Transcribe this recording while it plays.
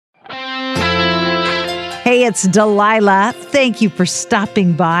Hey, it's Delilah. Thank you for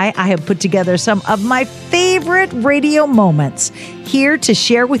stopping by. I have put together some of my favorite radio moments here to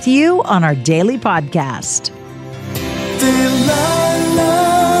share with you on our daily podcast.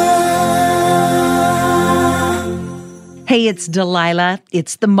 Hey, it's Delilah.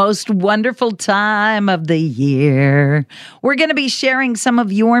 It's the most wonderful time of the year. We're going to be sharing some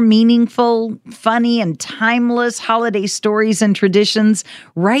of your meaningful, funny, and timeless holiday stories and traditions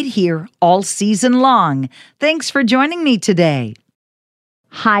right here all season long. Thanks for joining me today.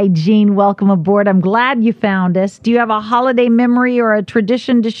 Hi, Jean. Welcome aboard. I'm glad you found us. Do you have a holiday memory or a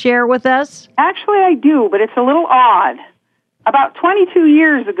tradition to share with us? Actually, I do, but it's a little odd. About 22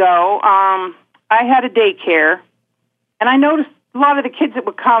 years ago, I had a daycare. And I noticed a lot of the kids that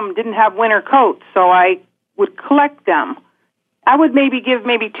would come didn't have winter coats, so I would collect them. I would give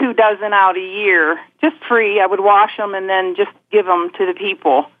 2 dozen out a year, just free. I would wash them and then just give them to the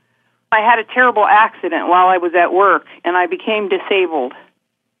people. I had a terrible accident while I was at work, and I became disabled.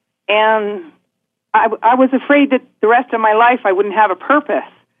 And I was afraid that the rest of my life I wouldn't have a purpose.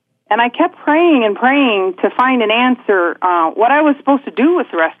 And I kept praying and praying to find an answer, what I was supposed to do with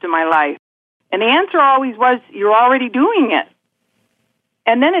the rest of my life. And the answer always was, you're already doing it.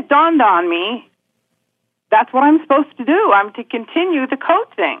 And then it dawned on me, that's what I'm supposed to do. I'm to continue the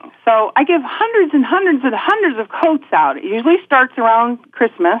coat thing. So I give hundreds and hundreds and hundreds of coats out. It usually starts around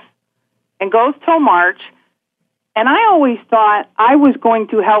Christmas and goes till March. And I always thought I was going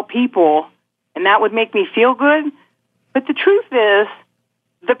to help people, and that would make me feel good. But the truth is,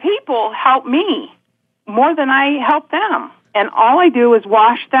 the people help me more than I help them. And all I do is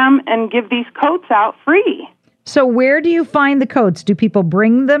wash them and give these coats out free. So where do you find the coats? Do people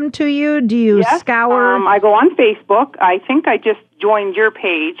bring them to you? Do you scour? I go on Facebook. I think I just joined your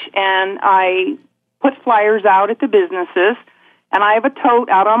page, and I put flyers out at the businesses, and I have a tote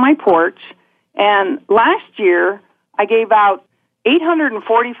out on my porch. And last year, I gave out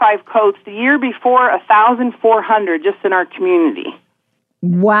 845 coats. The year before, 1,400 just in our community.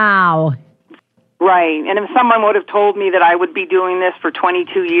 Wow. Right. And if someone would have told me that I would be doing this for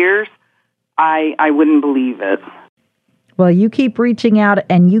 22 years, I wouldn't believe it. Well, you keep reaching out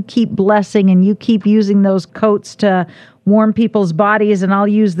and you keep blessing and you keep using those coats to warm people's bodies, and I'll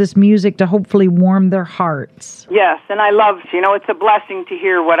use this music to hopefully warm their hearts. Yes, and I love, it's a blessing to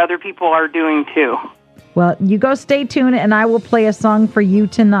hear what other people are doing too. Well, you go stay tuned and I will play a song for you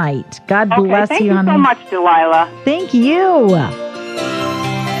tonight. God bless you, honey. Thank you so much, Delilah. Thank you.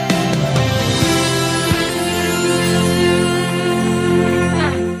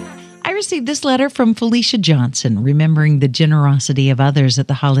 I received this letter from Felicia Johnson, remembering the generosity of others at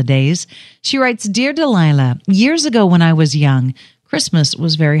the holidays. She writes, Dear Delilah, years ago when I was young, Christmas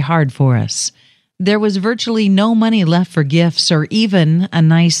was very hard for us. There was virtually no money left for gifts or even a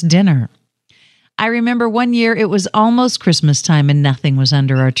nice dinner. I remember one year it was almost Christmas time and nothing was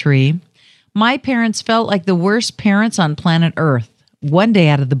under our tree. My parents felt like the worst parents on planet Earth. One day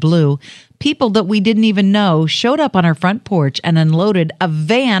out of the blue, people that we didn't even know showed up on our front porch and unloaded a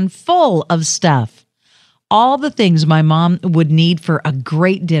van full of stuff. All the things my mom would need for a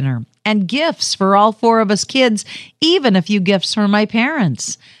great dinner, and gifts for all 4 of us kids, even a few gifts for my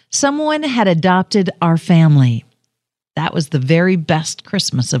parents. Someone had adopted our family. That was the very best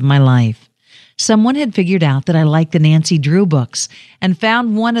Christmas of my life. Someone had figured out that I liked the Nancy Drew books and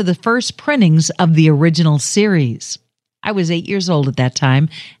found one of the first printings of the original series. I was 8 years old at that time,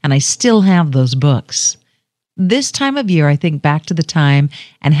 and I still have those books. This time of year, I think back to the time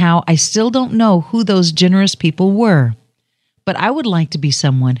and how I still don't know who those generous people were. But I would like to be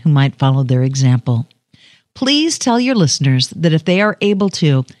someone who might follow their example. Please tell your listeners that if they are able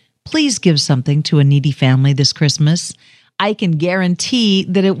to, please give something to a needy family this Christmas. I can guarantee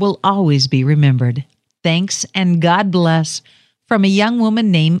that it will always be remembered. Thanks, and God bless, from a young woman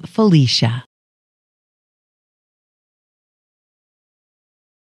named Felicia.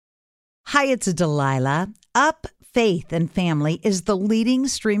 Hi, it's Delilah. Up Faith and Family is the leading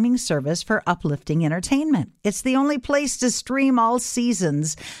streaming service for uplifting entertainment. It's the only place to stream all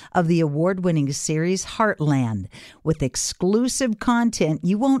seasons of the award-winning series Heartland, with exclusive content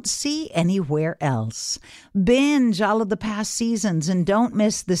you won't see anywhere else. Binge all of the past seasons and don't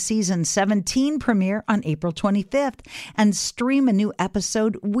miss the season 17 premiere on April 25th and stream a new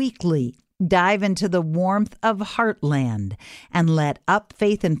episode weekly. Dive into the warmth of Heartland and let Up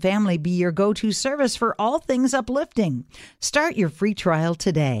Faith and Family be your go-to service for all things uplifting. Start your free trial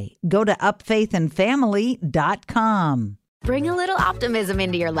today. Go to upfaithandfamily.com. Bring a little optimism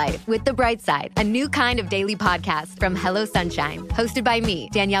into your life with The Bright Side, a new kind of daily podcast from Hello Sunshine, hosted by me,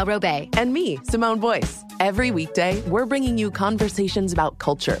 Danielle Robay. And me, Simone Boyce. Every weekday, we're bringing you conversations about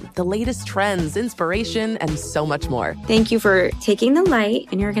culture, the latest trends, inspiration, and so much more. Thank you for taking the light,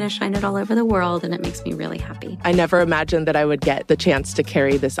 and you're going to shine it all over the world, and it makes me really happy. I never imagined that I would get the chance to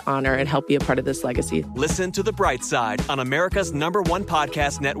carry this honor and help be a part of this legacy. Listen to The Bright Side on America's #1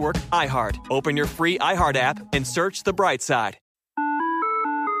 podcast network, iHeart. Open your free iHeart app and search The Bright Side.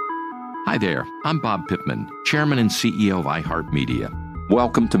 Hi there, I'm Bob Pittman, Chairman and CEO of iHeartMedia.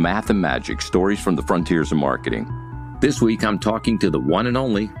 Welcome to Math and Magic, Stories from the Frontiers of Marketing. This week I'm talking to the one and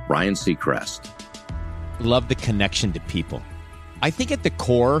only Ryan Seacrest. Love the connection to people. I think at the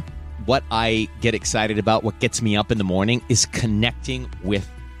core, what I get excited about, what gets me up in the morning, is connecting with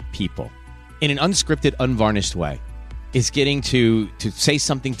people in an unscripted, unvarnished way. Is getting to say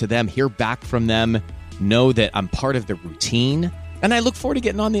something to them, hear back from them, know that I'm part of the routine, and I look forward to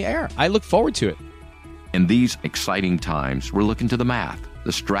getting on the air. I look forward to it. In these exciting times, we're looking to the math,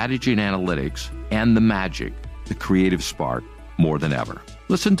 the strategy and analytics, and the magic, the creative spark, more than ever.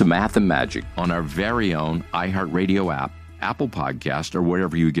 Listen to Math and Magic on our very own iHeartRadio app, Apple Podcast, or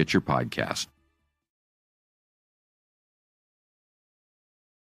wherever you get your podcast.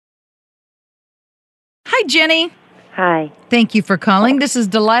 Hi, Jenny. Hi. Thank you for calling. This is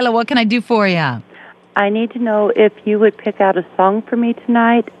Delilah. What can I do for you? I need to know if you would pick out a song for me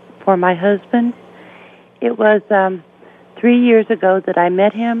tonight for my husband. It was 3 years ago that I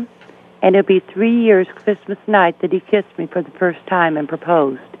met him, and it'll be 3 years Christmas night that he kissed me for the first time and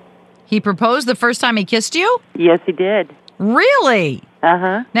proposed. He proposed the first time he kissed you? Yes, he did. Really?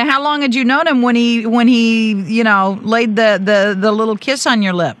 Uh-huh. Now, how long had you known him when he laid the little kiss on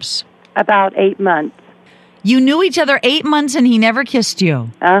your lips? About 8 months. You knew each other 8 months and he never kissed you?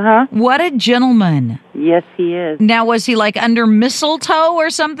 Uh-huh. What a gentleman. Yes, he is. Now, was he like under mistletoe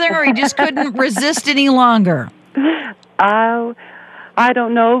or something, or he just couldn't resist any longer? I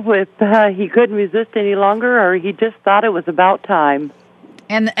don't know if he couldn't resist any longer or he just thought it was about time.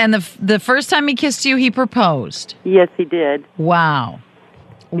 And the first time he kissed you, he proposed? Yes, he did. Wow.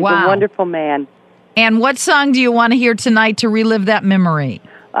 He's a wonderful man. And what song do you want to hear tonight to relive that memory?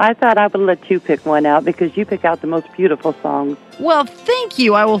 I thought I would let you pick one out because you pick out the most beautiful songs. Well, thank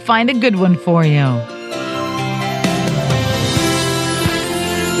you. I will find a good one for you.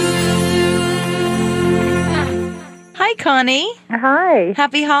 Hi, Connie. Hi.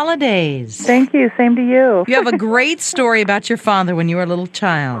 Happy holidays. Thank you. Same to you. You have a great story about your father when you were a little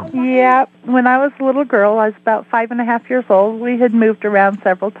child. Yeah. When I was a little girl, I was about 5.5 years old. We had moved around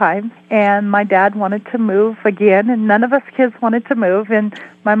several times, and my dad wanted to move again, and none of us kids wanted to move, and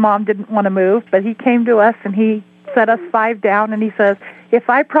my mom didn't want to move, but he came to us, and he set us 5 down, and he says, if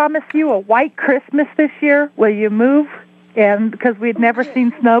I promise you a white Christmas this year, will you move? And because we'd never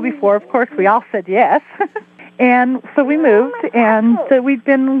seen snow before, of course, we all said yes. And so we moved, and we'd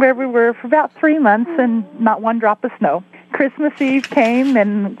been where we were for about 3 months and not one drop of snow. Christmas Eve came,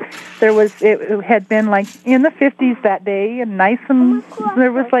 and it had been like in the 50s that day and nice, and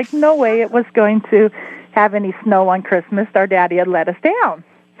there was like no way it was going to have any snow on Christmas. Our daddy had let us down.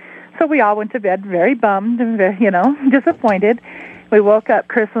 So we all went to bed very bummed and very, disappointed. We woke up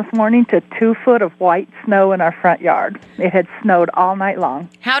Christmas morning to 2 foot of white snow in our front yard. It had snowed all night long.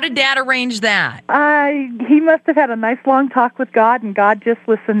 How did Dad arrange that? He must have had a nice long talk with God, and God just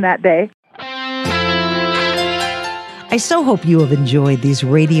listened that day. I so hope you have enjoyed these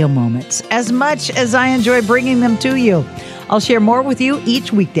radio moments as much as I enjoy bringing them to you. I'll share more with you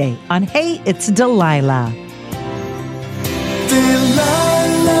each weekday on Hey, It's Delilah.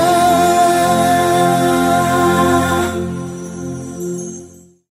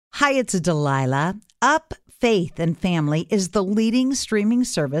 Hi, it's Delilah. Up Faith and Family is the leading streaming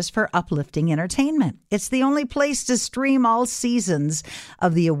service for uplifting entertainment. It's the only place to stream all seasons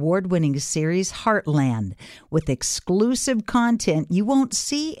of the award-winning series Heartland with exclusive content you won't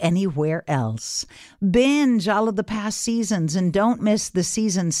see anywhere else. Binge all of the past seasons and don't miss the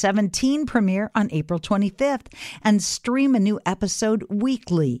season 17 premiere on April 25th and stream a new episode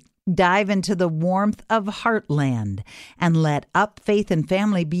weekly. Dive into the warmth of Heartland and let Up Faith and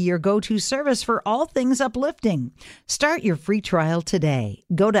Family be your go-to service for all things uplifting. Start your free trial today.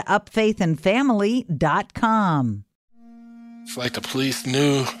 Go to upfaithandfamily.com. It's like the police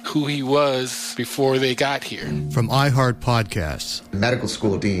knew who he was before they got here. From iHeart Podcasts. Medical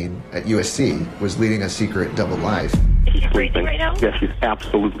school dean at USC was leading a secret double life. He's breathing right now? Yes, he's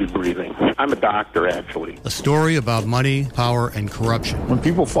absolutely breathing. I'm a doctor, actually. A story about money, power, and corruption. When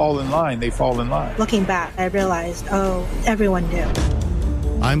people fall in line, they fall in line. Looking back, I realized, everyone knew.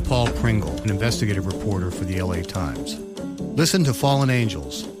 I'm Paul Pringle, an investigative reporter for the LA Times. Listen to Fallen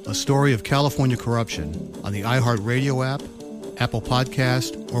Angels, a story of California corruption on the iHeartRadio app, Apple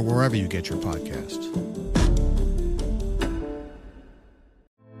Podcast, or wherever you get your podcasts.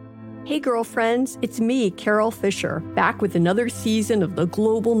 Hey girlfriends, it's me, Carol Fisher, back with another season of the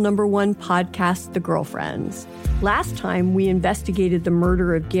global #1 podcast, The Girlfriends. Last time, we investigated the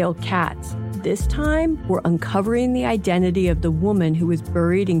murder of Gail Katz. This time, we're uncovering the identity of the woman who was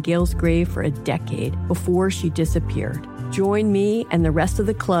buried in Gail's grave for a decade before she disappeared. Join me and the rest of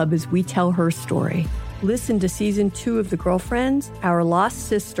the club as we tell her story. Listen to Season 2 of The Girlfriends, Our Lost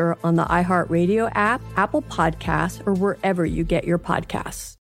Sister on the iHeartRadio app, Apple Podcasts, or wherever you get your podcasts.